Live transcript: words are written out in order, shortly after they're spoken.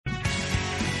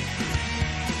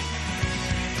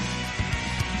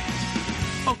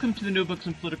Welcome to the New Books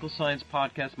in Political Science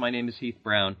podcast. My name is Heath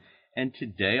Brown, and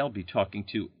today I'll be talking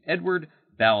to Edward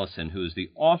Ballison, who is the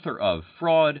author of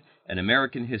Fraud, An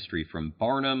American History from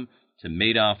Barnum to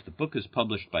Madoff. The book is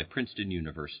published by Princeton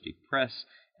University Press,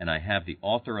 and I have the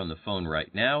author on the phone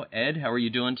right now. Ed, how are you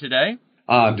doing today?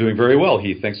 I'm doing very well,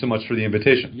 Heath. Thanks so much for the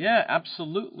invitation. Yeah,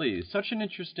 absolutely. Such an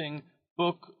interesting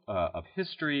book of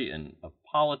history and of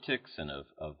politics and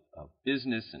of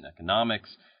business and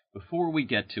economics. Before we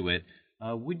get to it,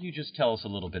 would you just tell us a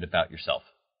little bit about yourself?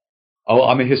 Oh,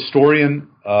 I'm a historian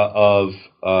of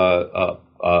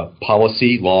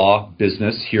policy, law,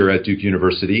 business here at Duke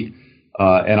University,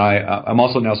 and I'm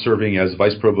also now serving as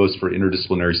Vice Provost for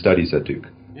Interdisciplinary Studies at Duke.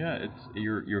 Yeah,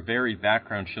 your varied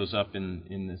background shows up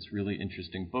in this really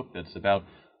interesting book that's about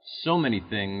so many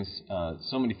things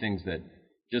that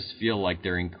just feel like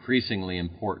they're increasingly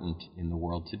important in the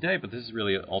world today. But this is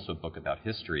really also a book about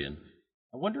history, and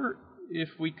I wonder if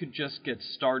we could just get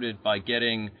started by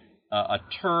getting a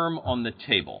term on the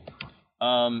table.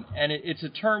 And it's a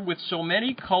term with so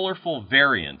many colorful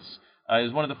variants.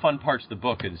 Is one of the fun parts of the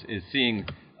book is seeing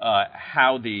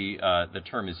how the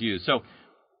term is used. So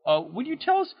would you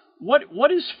tell us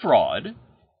what is fraud,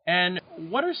 and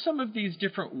what are some of these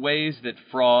different ways that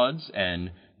frauds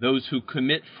and those who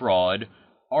commit fraud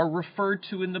are referred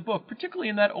to in the book, particularly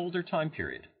in that older time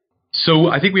period? So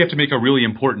I think we have to make a really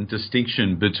important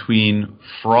distinction between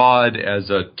fraud as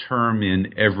a term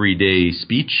in everyday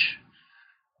speech,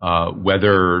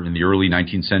 whether in the early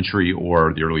 19th century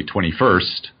or the early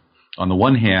 21st, on the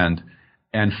one hand,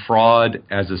 and fraud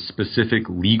as a specific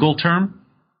legal term.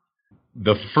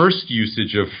 The first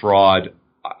usage of fraud,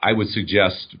 I would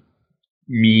suggest,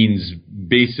 means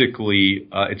basically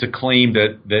it's a claim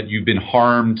that you've been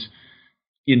harmed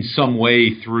in some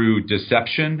way through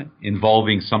deception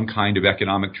involving some kind of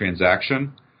economic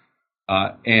transaction,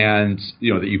 and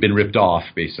that you've been ripped off,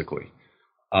 basically.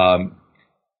 The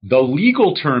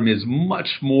legal term is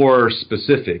much more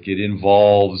specific. It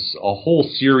involves a whole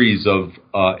series of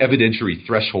evidentiary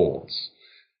thresholds,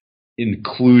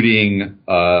 including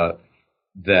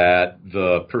that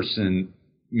the person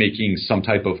making some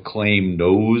type of claim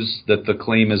knows that the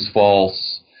claim is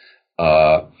false,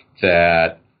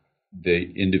 that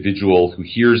the individual who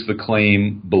hears the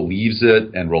claim believes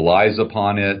it and relies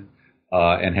upon it,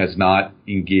 and has not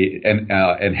engaged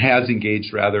and has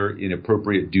engaged rather in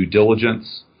appropriate due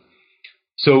diligence.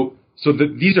 So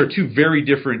these are two very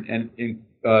different and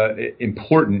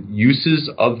important uses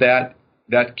of that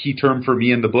key term for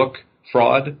me in the book,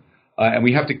 fraud, and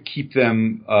we have to keep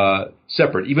them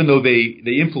separate, even though they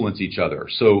influence each other.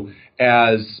 So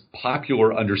as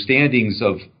popular understandings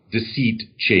of deceit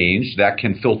change, that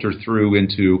can filter through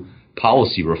into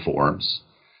policy reforms.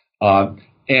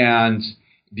 And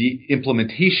the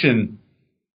implementation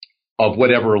of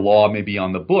whatever law may be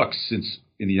on the books, since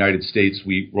in the United States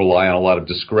we rely on a lot of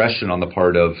discretion on the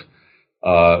part of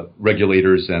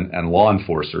regulators and law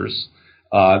enforcers,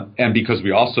 and because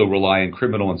we also rely in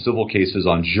criminal and civil cases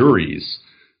on juries,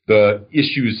 the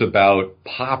issues about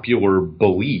popular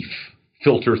belief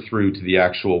filter through to the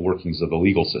actual workings of the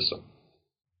legal system.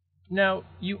 Now,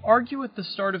 you argue at the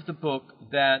start of the book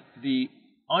that the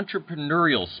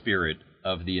entrepreneurial spirit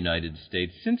of the United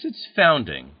States, since its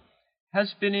founding,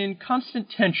 has been in constant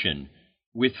tension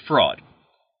with fraud.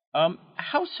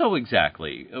 How so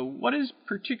exactly? What is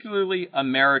particularly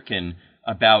American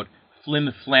about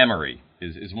flim-flammery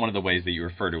is one of the ways that you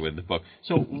refer to it in the book.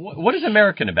 So what is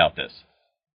American about this?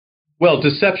 Well,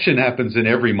 deception happens in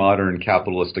every modern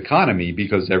capitalist economy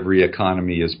because every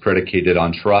economy is predicated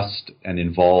on trust and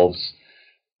involves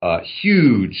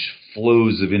huge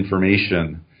flows of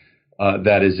information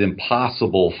that is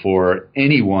impossible for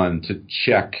anyone to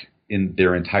check in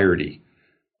their entirety.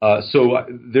 So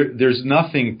there's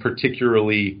nothing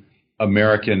particularly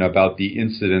American about the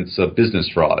incidence of business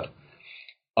fraud.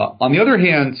 On the other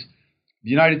hand, the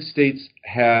United States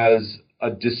has a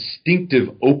distinctive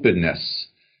openness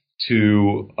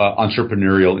to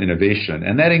entrepreneurial innovation,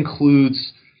 and that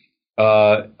includes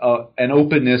an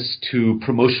openness to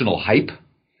promotional hype.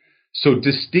 So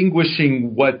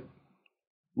distinguishing what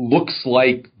looks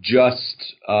like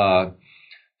just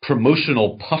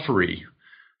promotional puffery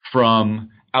from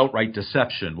outright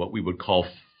deception, what we would call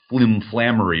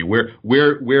flim-flammery.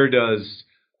 Where does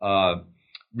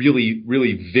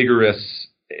really vigorous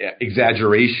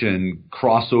exaggeration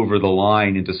cross over the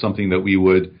line into something that we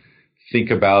would think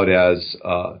about as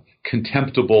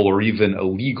contemptible or even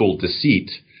illegal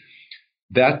deceit?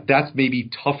 That's maybe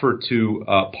tougher to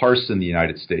parse in the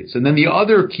United States. And then the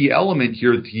other key element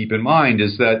here to keep in mind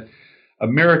is that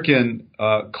American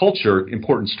culture,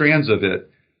 important strands of it,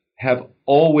 have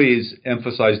always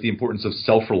emphasized the importance of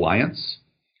self-reliance,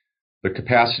 the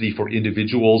capacity for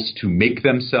individuals to make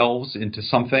themselves into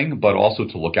something, but also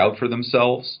to look out for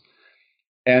themselves.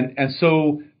 And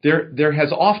so there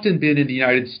has often been in the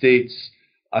United States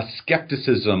a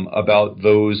skepticism about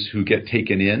those who get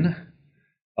taken in,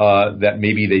 that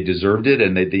maybe they deserved it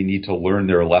and that they need to learn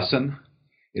their lesson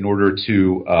in order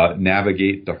to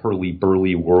navigate the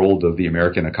hurly-burly world of the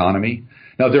American economy.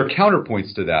 Now, there are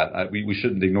counterpoints to that. We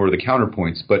shouldn't ignore the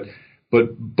counterpoints, but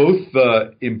both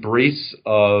the embrace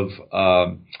of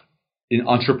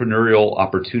entrepreneurial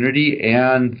opportunity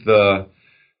and the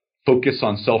focus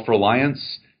on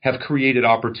self-reliance have created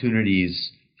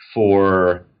opportunities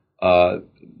for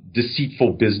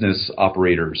deceitful business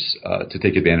operators to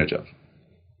take advantage of.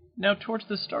 Now, towards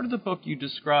the start of the book, you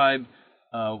describe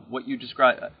what you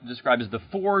describe as the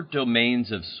 4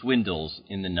 domains of swindles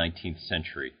in the 19th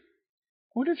century.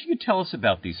 I wonder if you could tell us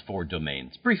about these 4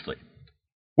 domains, briefly.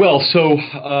 Well, so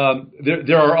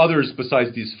there are others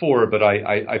besides these 4, but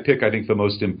I pick, I think, the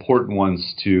most important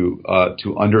ones to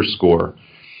underscore.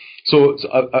 So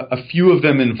a few of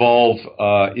them involve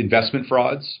investment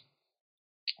frauds.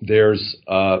 There's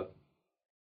the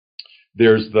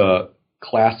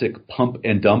classic pump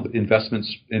and dump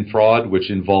investments in fraud, which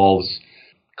involves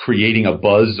creating a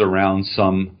buzz around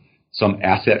some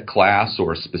asset class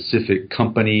or a specific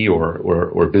company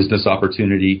or business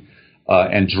opportunity,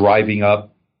 and driving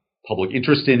up public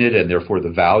interest in it and therefore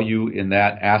the value in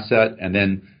that asset, and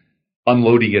then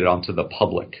unloading it onto the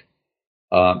public.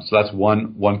 So that's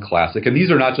one classic, and these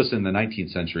are not just in the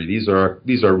 19th century. These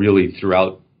are really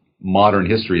throughout modern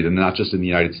history, and not just in the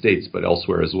United States but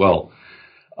elsewhere as well.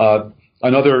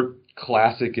 Another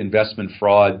classic investment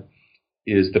fraud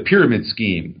is the pyramid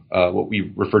scheme, what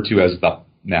we refer to as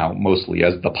mostly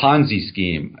as the Ponzi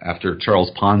scheme, after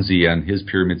Charles Ponzi and his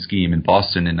pyramid scheme in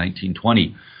Boston in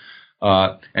 1920.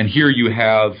 And here you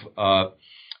have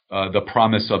the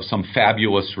promise of some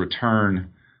fabulous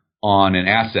return on an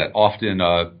asset, often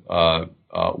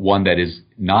one that is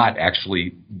not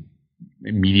actually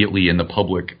immediately in the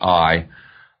public eye,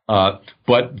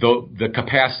 but the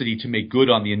capacity to make good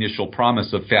on the initial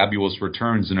promise of fabulous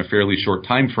returns in a fairly short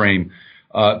time frame,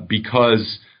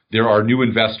 because there are new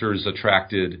investors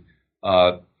attracted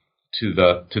to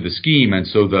the scheme, and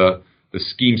so the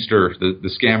schemester, the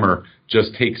scammer,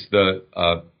 just takes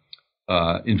the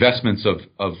investments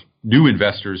of new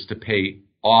investors to pay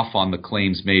off on the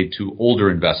claims made to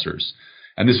older investors.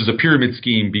 And this is a pyramid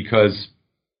scheme because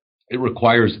it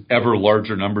requires ever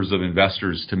larger numbers of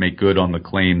investors to make good on the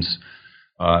claims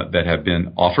that have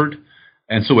been offered.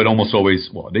 And so it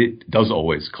does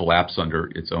always collapse under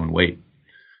its own weight.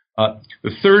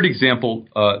 The third example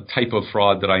type of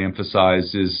fraud that I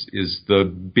emphasize is the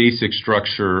basic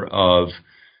structure of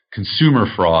consumer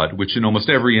fraud, which in almost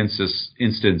every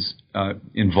instance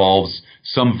involves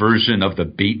some version of the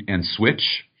bait and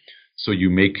switch. So you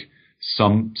make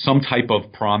some type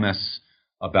of promise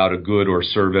about a good or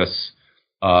service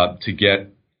to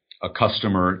get a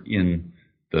customer in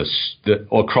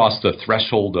across the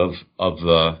threshold of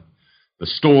the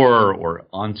store or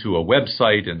onto a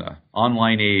website in the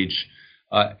online age,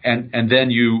 and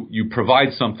then you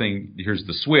provide something. Here's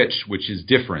the switch, which is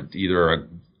different, either a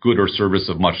good or service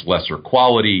of much lesser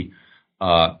quality,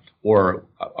 or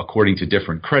according to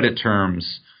different credit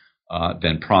terms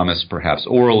than promised, perhaps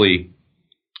orally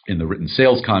in the written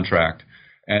sales contract.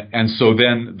 And so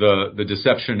then the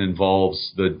deception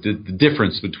involves the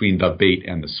difference between the bait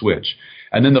and the switch.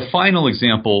 And then the final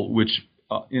example, which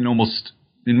in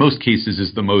most cases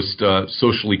is the most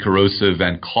socially corrosive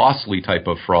and costly type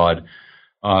of fraud,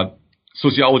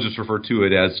 sociologists refer to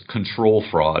it as control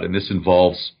fraud. And this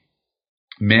involves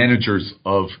managers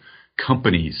of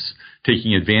companies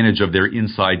taking advantage of their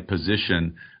inside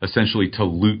position, essentially to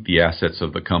loot the assets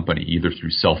of the company, either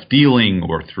through self-dealing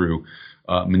or through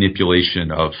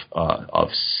manipulation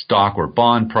of stock or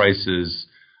bond prices,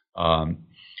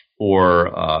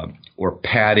 or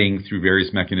padding through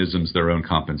various mechanisms their own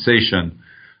compensation.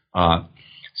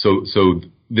 So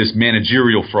this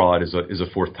managerial fraud is a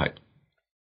fourth type.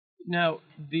 Now,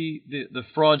 the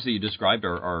frauds that you described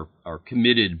are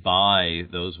committed by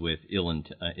those with ill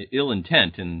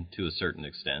intent, and to a certain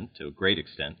extent, to a great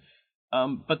extent.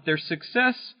 But their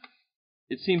success,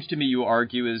 it seems to me, you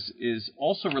argue, is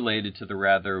also related to the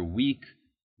rather weak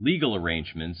legal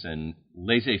arrangements and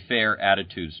laissez-faire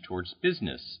attitudes towards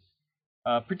business,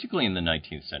 particularly in the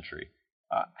 19th century.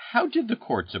 How did the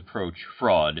courts approach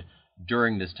fraud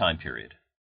during this time period?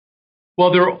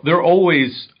 Well, there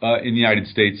always in the United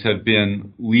States have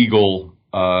been legal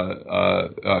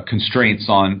constraints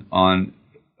on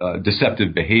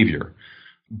deceptive behavior,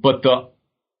 but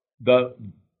the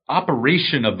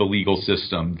operation of the legal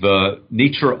system, the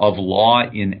nature of law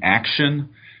in action,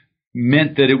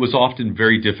 meant that it was often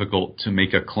very difficult to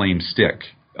make a claim stick,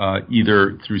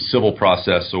 either through civil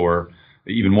process or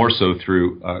even more so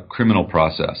through criminal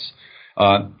process.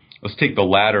 Let's take the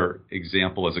latter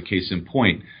example as a case in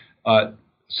point.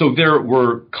 So there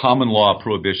were common law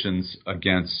prohibitions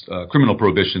against, criminal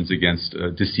prohibitions against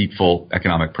deceitful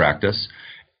economic practice,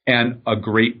 and a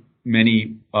great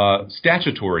many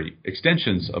statutory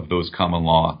extensions of those common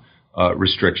law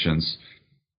restrictions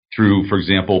through, for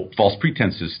example, false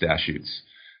pretenses statutes.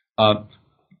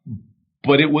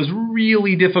 But it was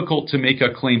really difficult to make a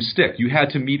claim stick. You had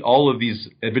to meet all of these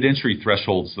evidentiary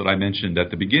thresholds that I mentioned at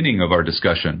the beginning of our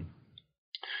discussion.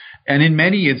 And in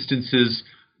many instances,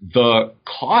 the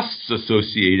costs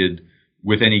associated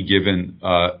with any given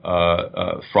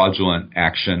fraudulent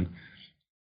action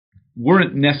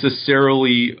weren't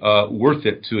necessarily worth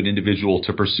it to an individual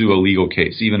to pursue a legal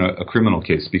case, even a criminal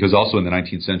case, because also in the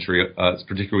 19th century,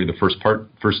 particularly the first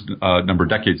number of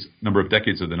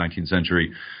decades of the 19th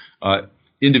century,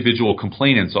 individual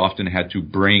complainants often had to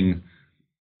bring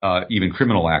even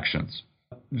criminal actions.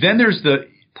 Then there's the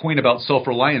point about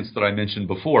self-reliance that I mentioned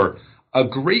before. A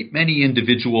great many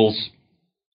individuals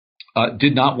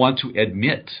did not want to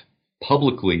admit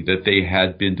publicly that they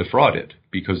had been defrauded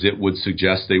because it would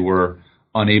suggest they were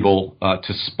unable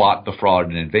to spot the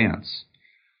fraud in advance.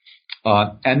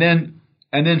 And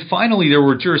then finally, there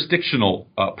were jurisdictional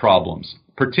problems,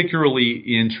 particularly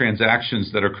in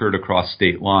transactions that occurred across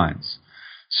state lines.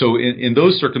 So in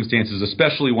those circumstances,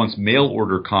 especially once mail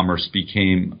order commerce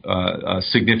became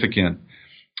significant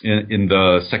in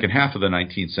the second half of the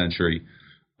 19th century,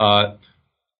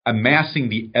 amassing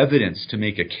the evidence to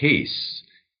make a case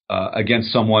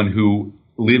against someone who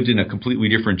lived in a completely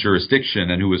different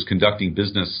jurisdiction and who was conducting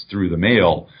business through the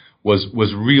mail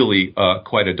was really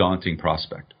quite a daunting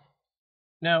prospect.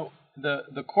 Now,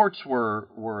 the courts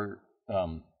were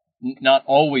not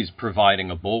always providing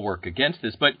a bulwark against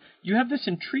this, but you have this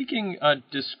intriguing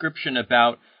description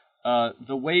about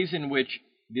the ways in which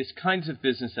this kinds of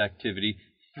business activity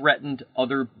threatened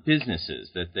other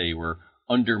businesses, that they were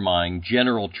undermining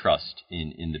general trust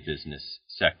in the business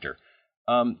sector.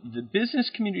 The business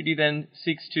community then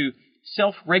seeks to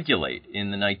self-regulate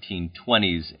in the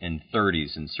 1920s and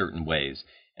 30s in certain ways,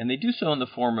 and they do so in the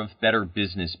form of better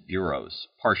business bureaus,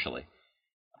 partially.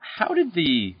 How did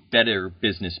the better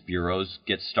business bureaus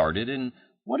get started, and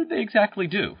what did they exactly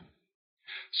do?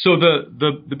 So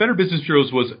the better business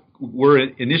bureaus were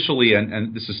initially,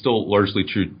 and this is still largely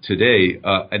true today,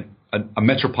 a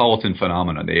metropolitan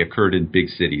phenomenon. They occurred in big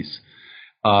cities.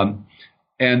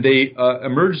 And they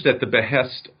emerged at the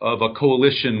behest of a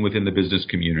coalition within the business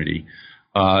community,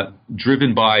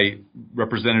 driven by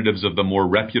representatives of the more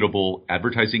reputable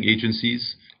advertising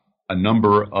agencies, a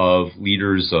number of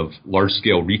leaders of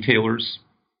large-scale retailers,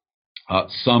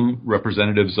 some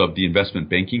representatives of the investment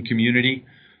banking community,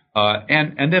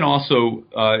 and then also,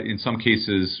 in some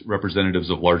cases, representatives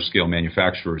of large-scale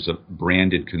manufacturers of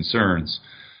branded concerns.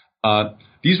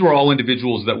 These were all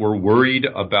individuals that were worried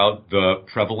about the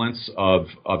prevalence of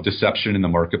deception in the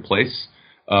marketplace,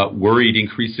 worried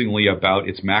increasingly about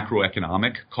its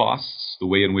macroeconomic costs, the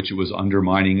way in which it was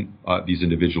undermining these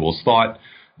individuals' thought,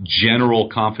 general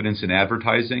confidence in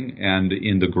advertising and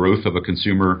in the growth of a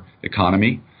consumer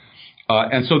economy.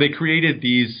 And so they created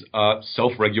these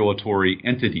self-regulatory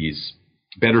entities,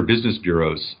 better business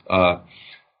bureaus,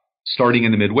 starting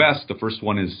in the Midwest. The first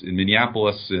one is in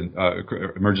Minneapolis, and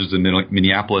emerges in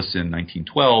Minneapolis in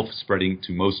 1912, spreading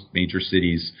to most major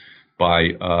cities by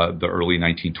the early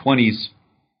 1920s.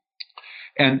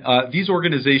 And these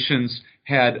organizations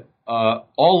had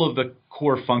all of the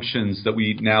core functions that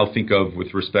we now think of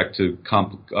with respect to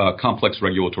complex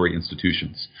regulatory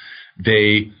institutions.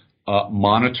 They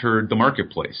monitored the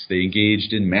marketplace. They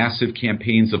engaged in massive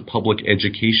campaigns of public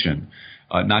education,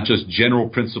 not just general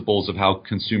principles of how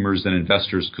consumers and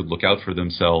investors could look out for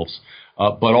themselves,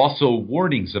 but also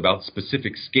warnings about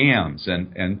specific scams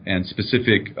and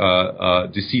specific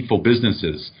deceitful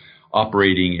businesses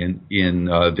operating in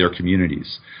their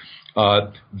communities.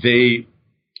 They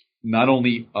not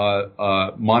only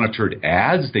monitored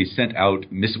ads, they sent out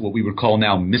what we would call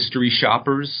now mystery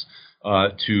shoppers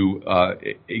to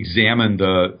examine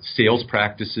the sales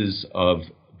practices of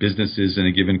businesses in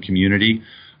a given community.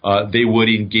 They would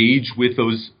engage with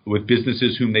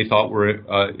businesses whom they thought were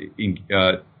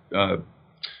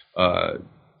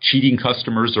cheating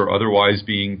customers or otherwise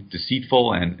being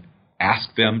deceitful and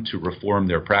ask them to reform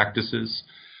their practices.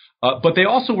 But they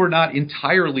also were not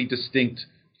entirely distinct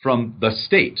from the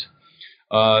state.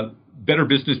 Better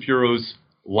business bureaus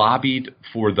lobbied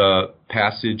for the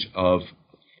passage of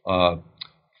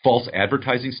false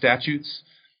advertising statutes.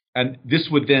 And this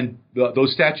would then,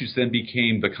 those statutes then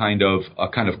became a kind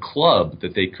of club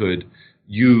that they could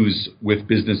use with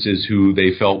businesses who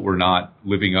they felt were not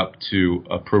living up to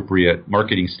appropriate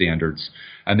marketing standards.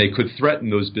 And they could threaten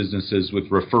those businesses with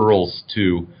referrals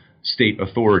to state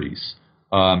authorities.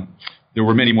 There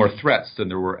were many more threats than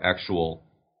there were actual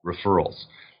referrals.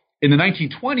 In the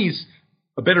 1920s,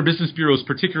 Better Business Bureaus,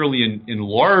 particularly in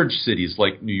large cities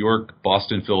like New York,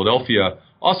 Boston, Philadelphia,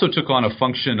 also took on a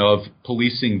function of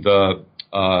policing the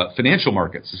financial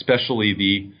markets, especially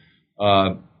the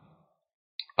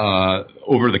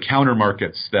over-the-counter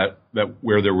markets that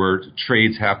where there were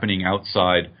trades happening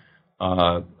outside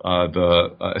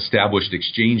the established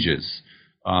exchanges.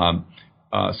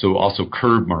 So also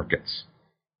curb markets,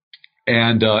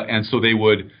 and so they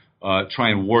would try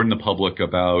and warn the public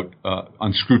about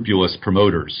unscrupulous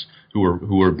promoters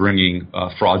who were bringing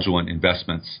fraudulent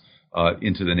investments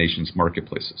into the nation's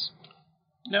marketplaces.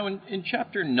 Now, in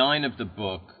Chapter 9 of the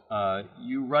book,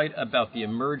 you write about the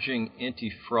emerging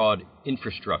anti-fraud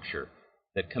infrastructure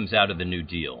that comes out of the New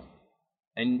Deal.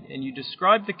 And you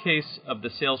describe the case of the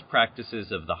sales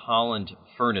practices of the Holland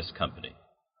Furnace Company.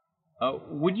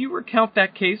 Would you recount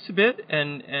that case a bit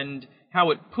and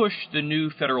how it pushed the new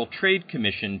Federal Trade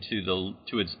Commission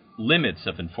to its limits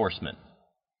of enforcement?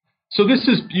 So this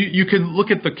is you can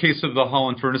look at the case of the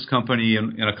Holland Furnace Company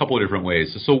in a couple of different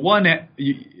ways. So one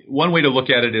way to look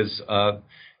at it is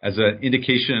as an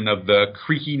indication of the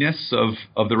creakiness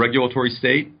of the regulatory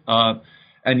state,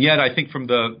 and yet I think from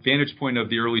the vantage point of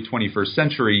the early 21st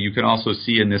century, you can also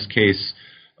see in this case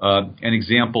an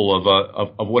example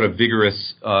of what a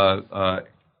vigorous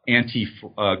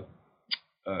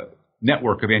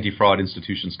network of anti-fraud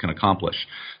institutions can accomplish.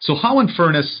 So Holland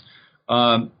Furnace,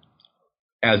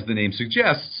 as the name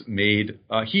suggests, made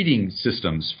heating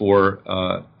systems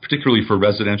for, particularly for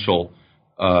residential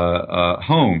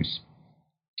homes,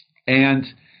 and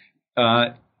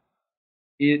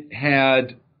it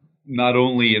had not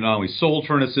only sold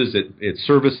furnaces, it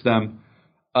serviced them,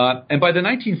 and by the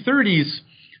 1930s,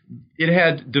 it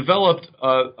had developed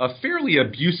a fairly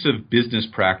abusive business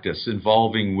practice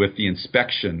involving with the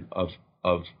inspection of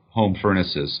home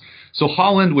furnaces. So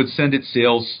Holland would send its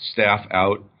sales staff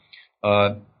out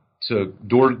to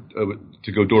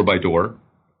go door by door,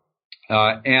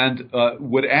 and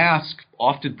would ask.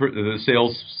 Often, the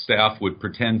sales staff would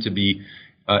pretend to be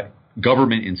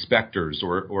government inspectors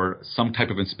or some type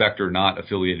of inspector not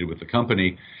affiliated with the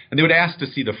company, and they would ask to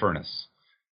see the furnace.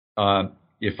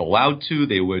 If allowed to,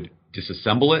 they would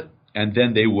disassemble it, and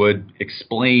then they would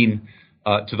explain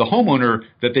to the homeowner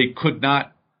that they could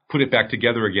not put it back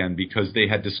together again because they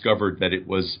had discovered that it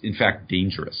was, in fact,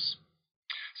 dangerous.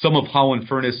 Some of Holland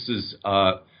Furnace's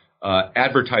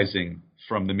advertising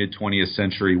from the mid-20th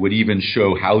century would even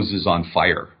show houses on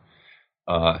fire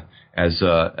as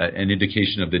an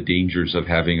indication of the dangers of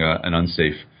having an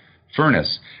unsafe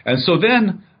furnace. And so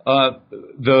then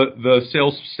the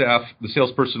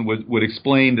salesperson would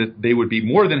explain that they would be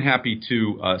more than happy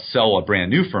to sell a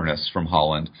brand new furnace from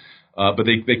Holland, but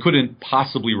they couldn't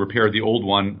possibly repair the old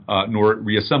one nor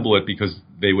reassemble it because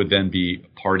they would then be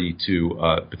party to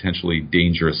potentially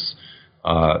dangerous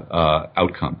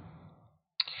outcome.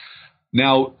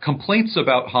 Now, complaints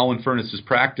about Holland Furnace's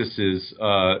practices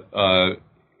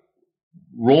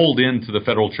rolled into the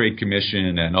Federal Trade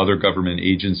Commission and other government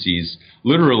agencies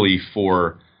literally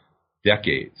for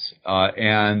decades.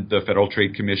 And the Federal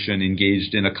Trade Commission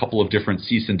engaged in a couple of different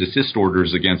cease and desist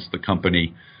orders against the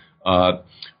company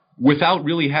without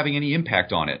really having any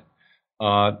impact on it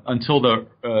until the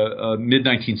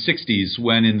mid-1960s,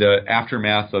 when in the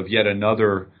aftermath of yet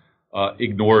another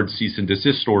ignored cease and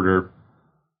desist order,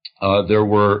 there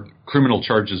were criminal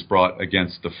charges brought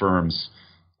against the firm's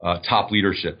top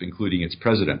leadership, including its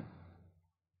president.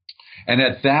 And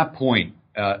at that point,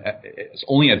 it's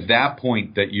only at that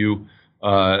point that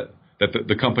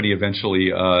the company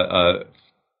eventually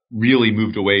really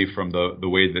moved away from the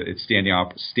way that its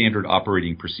standard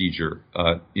operating procedure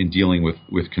in dealing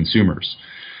with consumers.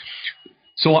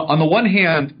 So on the one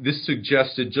hand, this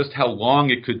suggested just how long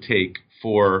it could take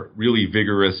for really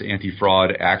vigorous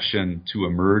anti-fraud action to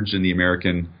emerge in the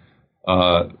American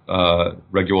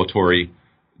regulatory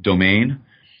domain,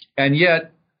 and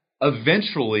yet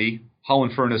eventually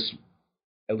Holland Furnace,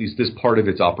 at least this part of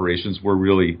its operations, were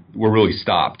really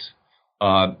stopped.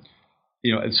 So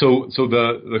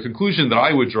the conclusion that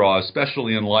I would draw,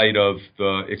 especially in light of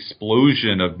the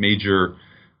explosion of major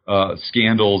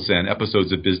scandals and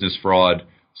episodes of business fraud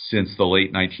since the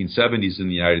late 1970s in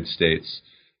the United States,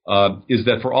 is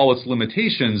that for all its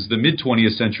limitations, the mid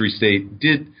 20th century state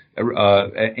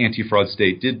anti-fraud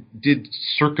state did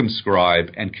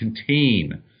circumscribe and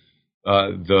contain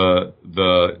the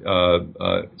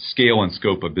scale and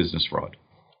scope of business fraud.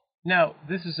 Now,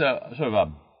 this is a sort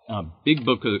of a big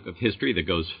book of history that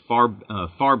goes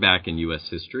far back in U.S.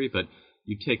 history, but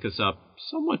you take us up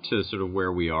somewhat to sort of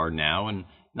where we are now, and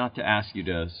not to ask you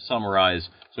to summarize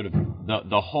sort of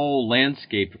the whole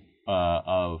landscape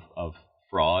of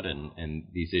fraud and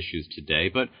these issues today,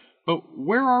 but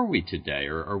where are we today?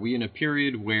 Are we in a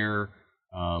period where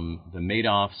the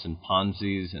Madoffs and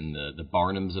Ponzi's and the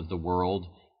Barnums of the world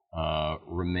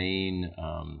remain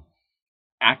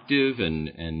active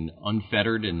and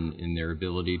unfettered in their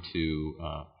ability to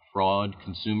fraud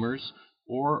consumers,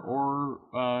 or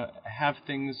have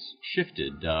things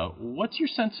shifted? What's your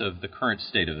sense of the current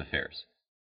state of affairs?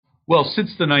 Well,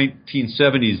 since the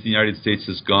 1970s, the United States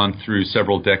has gone through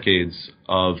several decades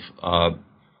of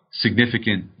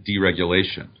significant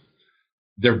deregulation.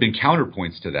 There have been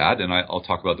counterpoints to that, and I'll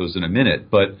talk about those in a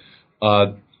minute. But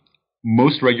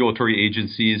most regulatory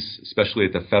agencies, especially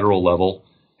at the federal level,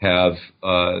 have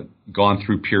gone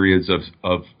through periods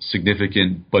of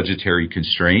significant budgetary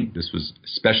constraint. This was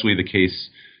especially the case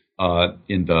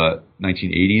in the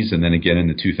 1980s and then again in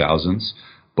the 2000s,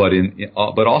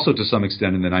 but also to some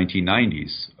extent in the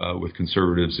 1990s with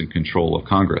conservatives in control of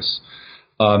Congress.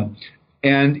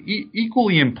 And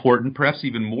equally important, perhaps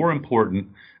even more important,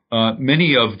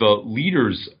 many of the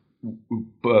leaders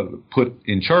put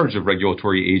in charge of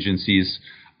regulatory agencies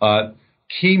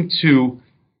came to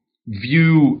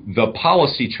view the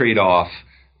policy trade-off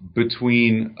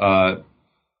between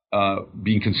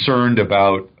being concerned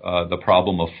about the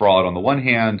problem of fraud on the one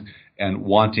hand and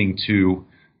wanting to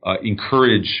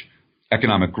encourage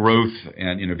economic growth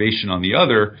and innovation on the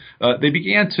other. They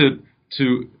began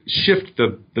to shift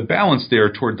the balance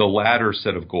there toward the latter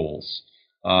set of goals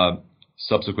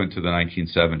subsequent to the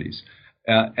 1970s.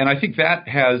 And I think that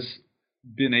has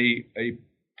been a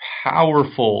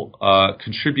powerful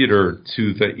contributor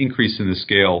to the increase in the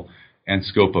scale and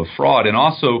scope of fraud, and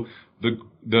also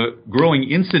the growing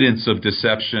incidence of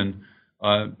deception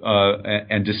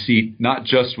and deceit, not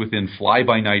just within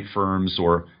fly-by-night firms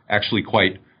or actually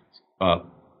quite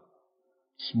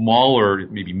smaller,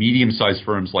 maybe medium-sized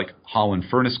firms like Holland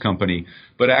Furnace Company,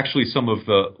 but actually some of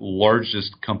the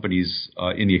largest companies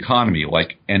in the economy,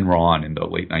 like Enron in the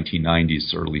late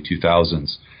 1990s, early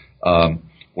 2000s,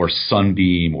 or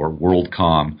Sunbeam or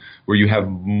WorldCom, where you have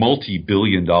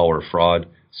multi-billion-dollar fraud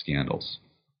scandals.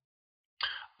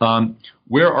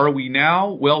 Where are we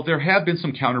now? Well, there have been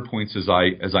some counterpoints, as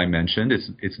I mentioned.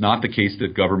 It's not the case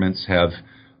that governments have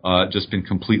just been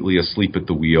completely asleep at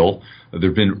the wheel.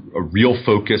 There's been a real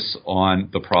focus on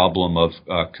the problem of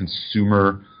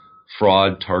consumer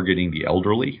fraud targeting the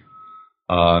elderly,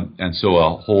 and so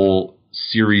a whole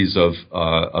series of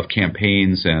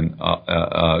campaigns and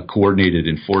coordinated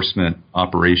enforcement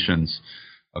operations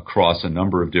across a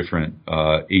number of different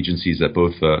agencies at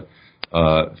both the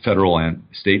federal and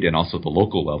state and also the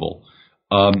local level.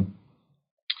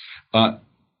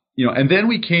 And then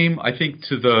we came, I think,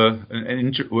 to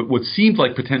what seemed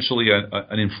like potentially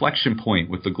an inflection point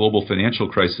with the global financial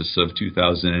crisis of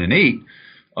 2008,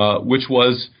 which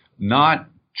was not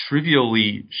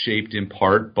trivially shaped in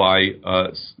part by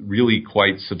really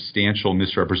quite substantial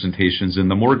misrepresentations in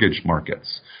the mortgage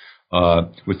markets,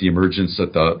 with the emergence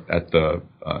at the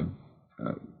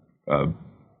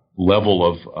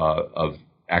level of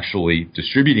actually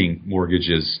distributing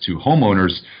mortgages to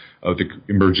homeowners, of the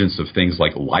emergence of things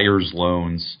like liar's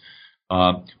loans,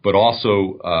 but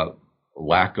also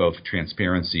lack of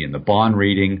transparency in the bond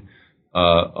rating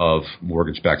of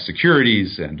mortgage-backed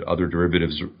securities and other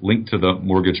derivatives linked to the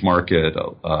mortgage market,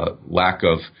 lack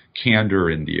of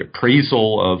candor in the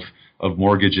appraisal of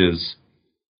mortgages,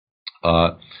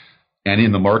 and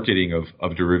in the marketing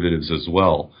of derivatives as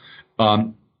well.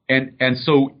 And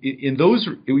so in those,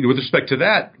 with respect to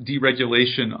that,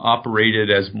 deregulation operated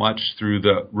as much through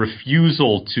the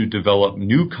refusal to develop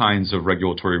new kinds of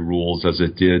regulatory rules as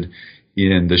it did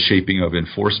in the shaping of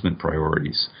enforcement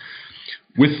priorities.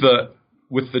 With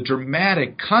the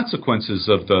dramatic consequences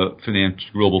of the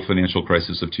global financial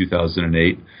crisis of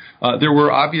 2008, there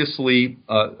were obviously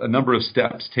a number of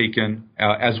steps taken,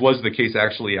 as was the case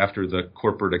actually after the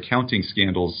corporate accounting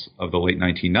scandals of the late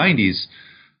 1990s,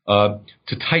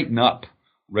 to tighten up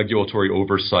regulatory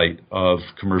oversight of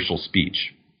commercial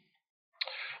speech.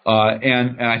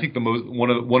 And I think one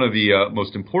of the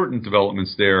most important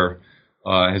developments there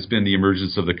has been the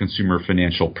emergence of the Consumer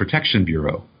Financial Protection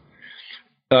Bureau.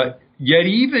 Yet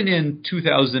even in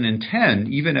 2010,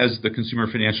 even as the Consumer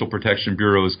Financial Protection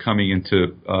Bureau is coming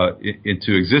into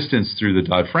existence through the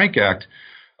Dodd-Frank Act,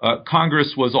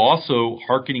 Congress was also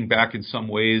hearkening back in some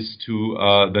ways to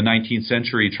the 19th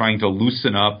century, trying to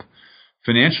loosen up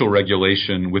financial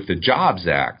regulation with the Jobs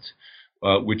Act,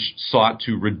 which sought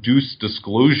to reduce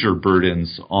disclosure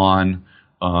burdens on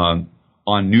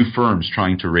new firms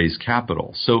trying to raise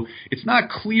capital. So it's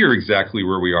not clear exactly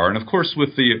where we are. And of course,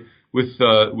 with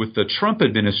the Trump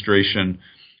administration,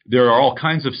 there are all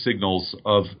kinds of signals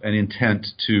of an intent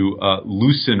to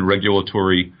loosen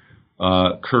regulatory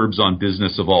curbs on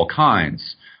business of all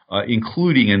kinds,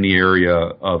 including in the area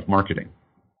of marketing.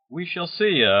 We shall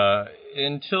see.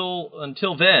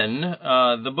 Until then,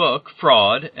 the book,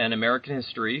 Fraud, An American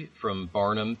History from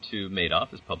Barnum to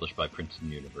Madoff, is published by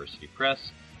Princeton University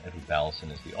Press. Edward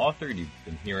Ballison is the author, and you've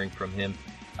been hearing from him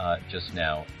just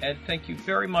now. Ed, thank you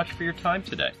very much for your time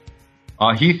today.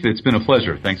 Heath, it's been a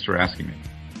pleasure. Thanks for asking me.